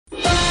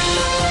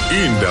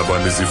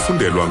Iindaba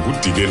nezifundelwa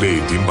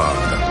nguDikeledi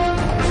Mbala.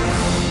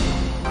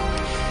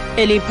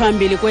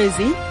 Eliphambili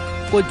kwezi,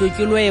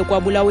 Kudutyulwe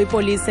kwabulawa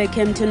ipolisa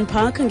eKempton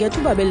Park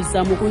ngethuba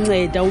belizama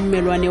ukunceda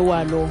umelwane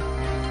walo.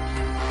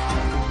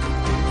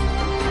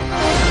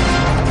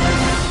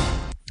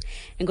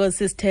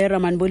 Inkosi Sithera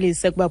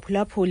manibulise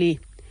kubaphulaphuli.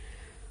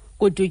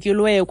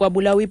 Kudutyulwe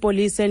kwabulawa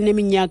ipolisa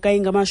elineminyaka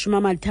engamashumi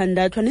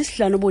amathandathu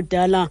anesihlanu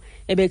ubudala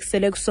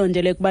ebekusele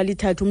kusondele ukuba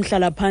lithathe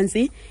umhlala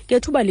phantsi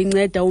ngethuba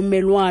linceda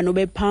umelwane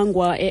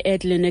obephangwa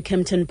eEdleen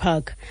eKempton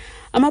Park.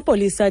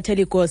 Amapolisa athe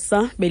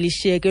ligosa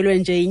belishiyekelwe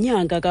nje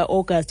inyanga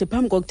ka-August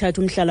phambi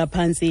kokuthatha umhlala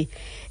phantsi.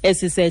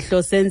 Esi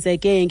sehlo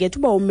senzeke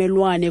ngethuba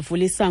umelwane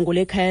evula isango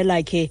lekhaya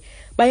lakhe.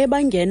 Baye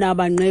bangena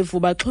abanqevu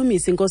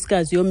baxhomisa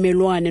inkosikazi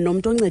yomelwane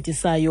nomntu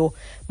oncedisayo.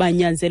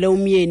 Banyanzele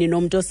umyeni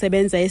nomntu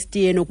osebenza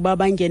esitiyeni ukuba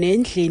bangene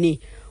endlini.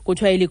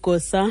 Kuthiwa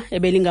iligosa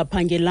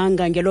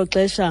ebelingaphangelanga ngelo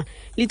xesha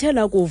lithe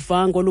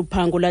lakuva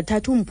ngoluphango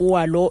lathatha umpu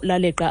walo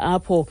laleqa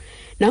apho.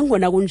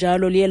 Nangona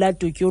kunjalo liye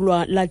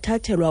ladutyulwa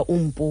lathathelwa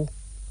umpu.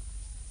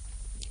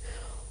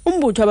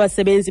 Umbutho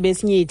wabasebenzi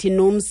besinyithi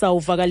NUMSA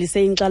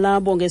uvakalise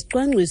inkxalabo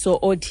ngesicwangciso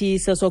othi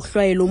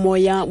sesokuhlwayela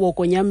umoya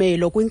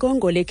wogonyamelo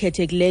kwinkongolo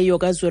ekhethekileyo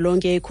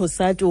kazwelonke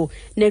eKosatu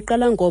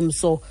neqala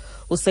ngomso.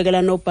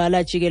 Usekela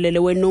nobhala jikelele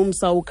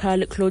weNUMSA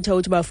uKarl Kluther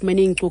uthi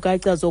bafumene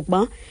iinkcukacha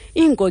zokuba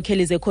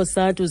iinkokheli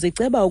zeKosatu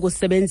ziceba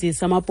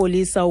ukusebenzisa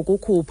amapolisa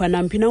ukukhupha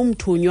namphi na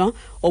umthunywa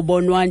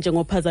obonwa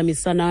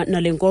njengophazamisana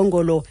nale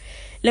nkongolo.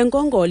 Le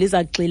nkongolo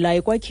iza kugxila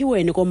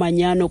ekwakhiweni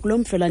komanyano kulo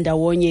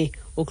mfelandawonye.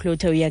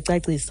 uKluther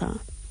uyacacisa.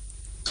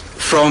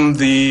 From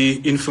the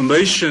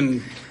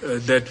information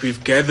that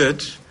we've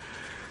gathered,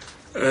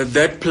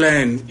 that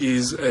plan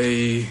is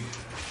a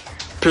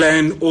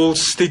plan all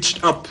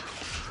stitched up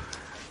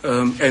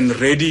and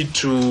ready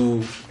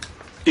to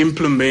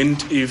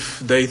implement if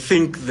they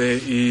think there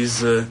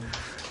is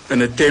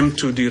an attempt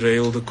to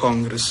derail the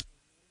Congress.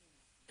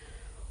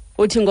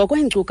 Uthi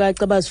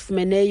ngokweenkcukacha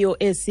abazifumeneyo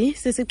esi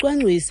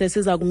sisicwangcise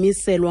siza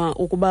kumiselwa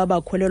ukuba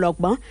bakholelwa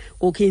ukuba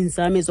kukho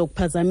iinzame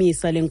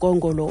zokuphazamisa le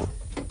nkongolo.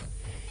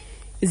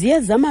 Ziye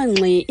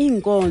zamanxi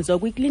iinkonzo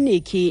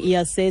kwikliniki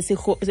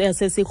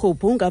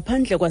yasesirhuphu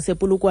ngaphandle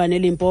kwasepulukwane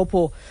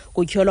eLimpopo.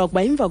 Kutyholwa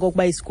ukuba emva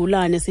kokuba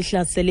isigulane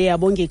sihlasele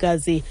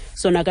abongikazi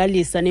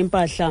sonakalisa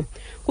nempahla.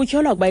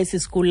 Kutyholwa ukuba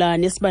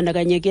isisigulane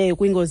sibandakanyeke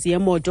kwingozi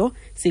yemoto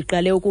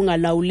siqale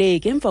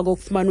ukungalawuleki emva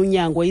kokufumana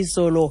unyango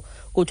izolo.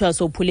 Kuthiwa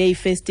sophule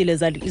iifestile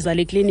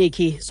zale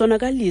kliniki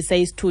sonakalisa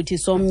isithuthi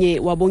somnye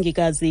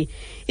wabongikazi.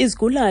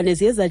 Izigulane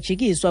ziye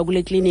zajikiswa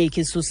kule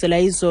kliniki susela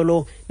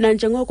izolo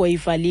nanjengoko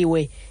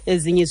ivaliwe.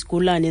 Ezinye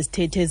izigulane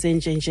zithethe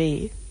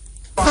zenjenje.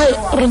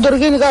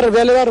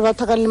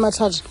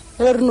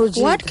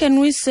 What can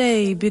we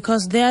say?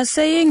 Because they are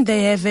saying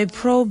they have a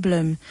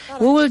problem.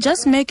 We will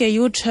just make a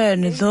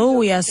U-turn though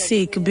we are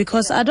sick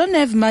because I don't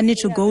have money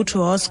to go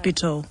to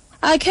hospital.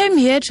 I came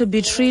here to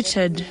be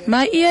treated.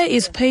 My ear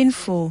is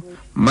painful.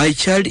 My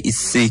child is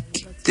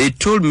sick. They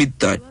told me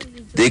that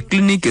the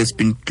clinic has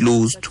been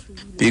closed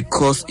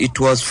because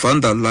it was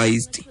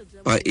vandalized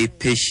by a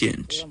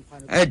patient.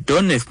 I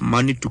don't have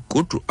money to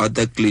go to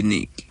other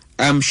clinic.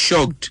 I'm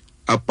shocked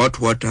about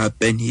what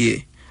happened here.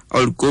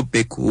 I'll go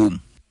back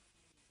home.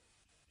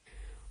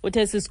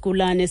 Uthe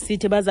sisigulane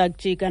sithi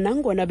bazakujika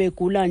nangona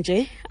begula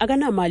nje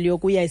akanamali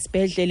yokuya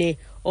esibhedlele.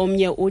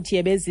 Omnye uthi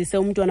ebezise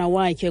umntwana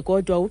wakhe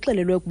kodwa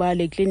uxelelwe ukuba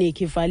le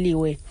kliniki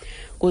ivaliwe.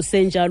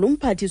 Kusenjalo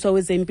umphathiswa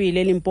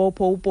wezempilo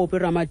eLimpopo uPopi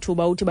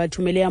Ramathuba uthi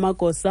bathumele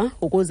amagosa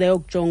ukuze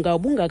yokujonga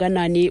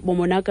ubungakanani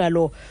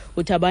bomonakalo.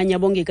 Uthi abanye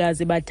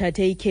abongikazi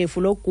bathathe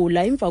ikhefu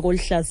lokugula emva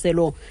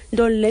kolihlaselo,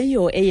 nto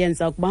leyo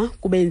eyenza ukuba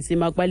kube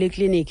nzima kuba le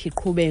kliniki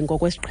iqhube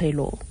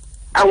ngokwesiqhelo.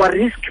 Our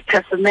risk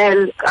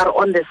personnel are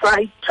on the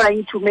site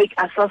trying to make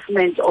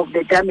assessment of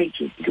the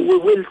damages. We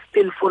will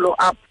still follow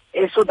up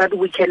so that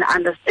we can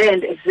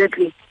understand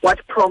exactly what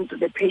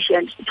prompted the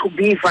patient to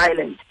be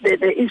violent.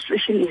 The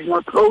institution is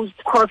not closed.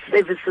 Court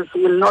services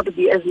will not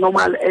be as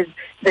normal as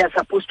they are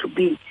supposed to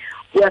be.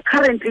 We are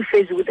currently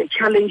faced with the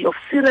challenge of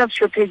serious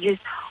shortages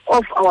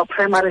of our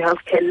primary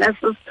health care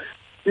nurses.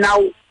 Now,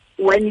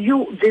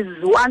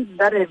 these ones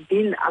that have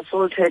been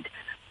assaulted,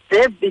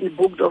 they've been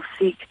booked off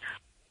sick.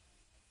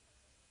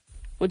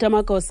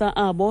 Utamagosa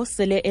abo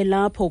sele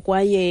elapho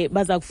kwaye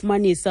baza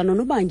kufumanisa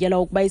nonobangela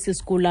ukuba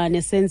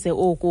isisigulane senze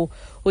oku.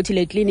 Uthi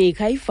le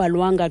klinika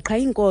ayivalwanga qha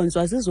inkonzo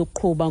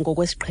azizoqhubha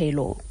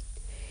ngokwesiqhelo.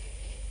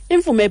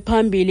 Imvume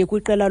phambili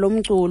kwiqela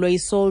lomculo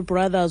iSoul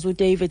Brothers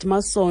uDavid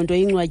Masondo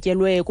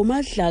ingcwatyelwe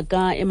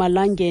kumadlaka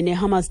emalangeni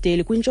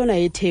eHammersdale kwintshona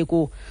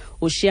yeTheku.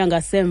 Ushiya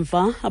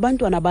ngasemva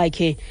abantwana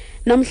bakhe.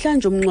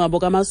 Namhlanje umncwabo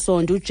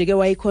kaMasondo ujike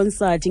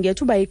wayikhonsati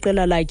ngethuba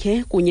iqela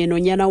lakhe kunye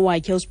nonyana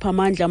wakhe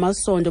uSiphamandla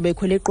Masondo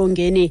bekhwele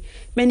eqongeni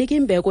benika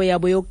imbeko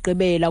yabo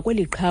yokugqibela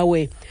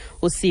kweliqhawe.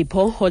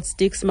 Usipho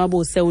Hotsticks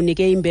Mabuse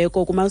unike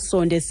imbeko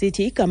kuMasondo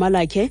esithi igama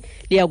lakhe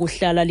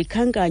liyakuhlala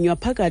likhankanywa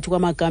phakathi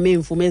kwamagama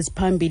emvume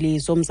eziphambili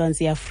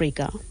zoMzantsi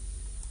Afrika.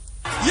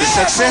 The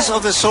success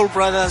of the Soul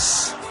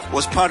Brothers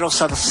was part of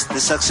the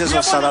success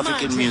of South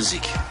African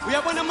music.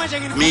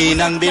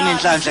 Mina ngibene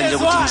inhlanhla nje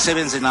ukuthi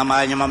ngisebenze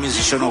namanye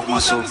ama-musician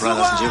okuma-Soul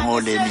Brothers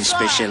njengolemi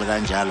special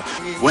kanjalo.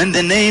 When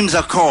the names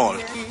are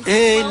called,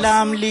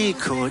 elam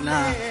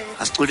likhona,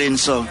 asiculeni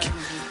sonke,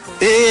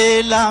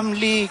 elam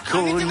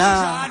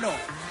likhona,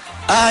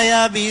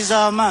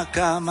 ayabiza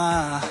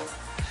amagama,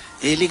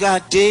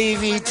 elika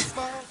David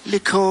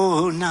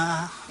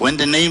likhona. When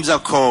the names are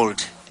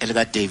called,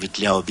 elika David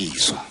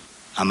liyawabizwa.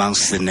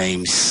 Amongst the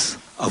names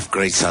of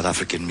great South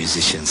African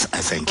musicians, I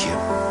thank you.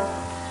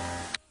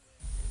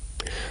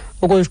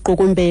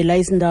 Ukuziqukumbela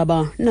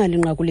izindaba nali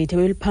nqaku lethu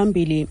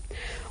eliphambili.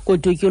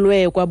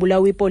 Kudutyulwe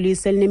kwabulawa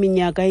ipolisa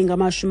elineminyaka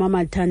engamashumi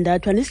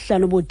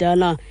anesihlanu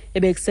ubudala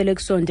ebekusele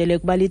kusondele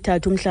ukuba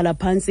lithathe umhlala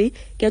phantsi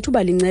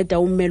ngethuba linceda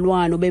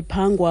umelwane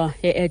obephangwa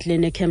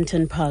eEdleen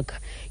eKempton Park.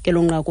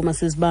 Kelo nqaku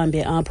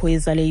masizibambe apho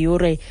ezale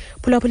yure.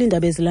 Phulaphula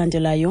indaba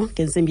ezilandelayo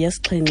ngentsimbi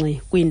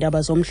yesixhenxe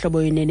kwiindaba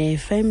zomhlobo yenene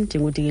FM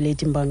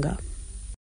ndinguDikeledi Mbanga.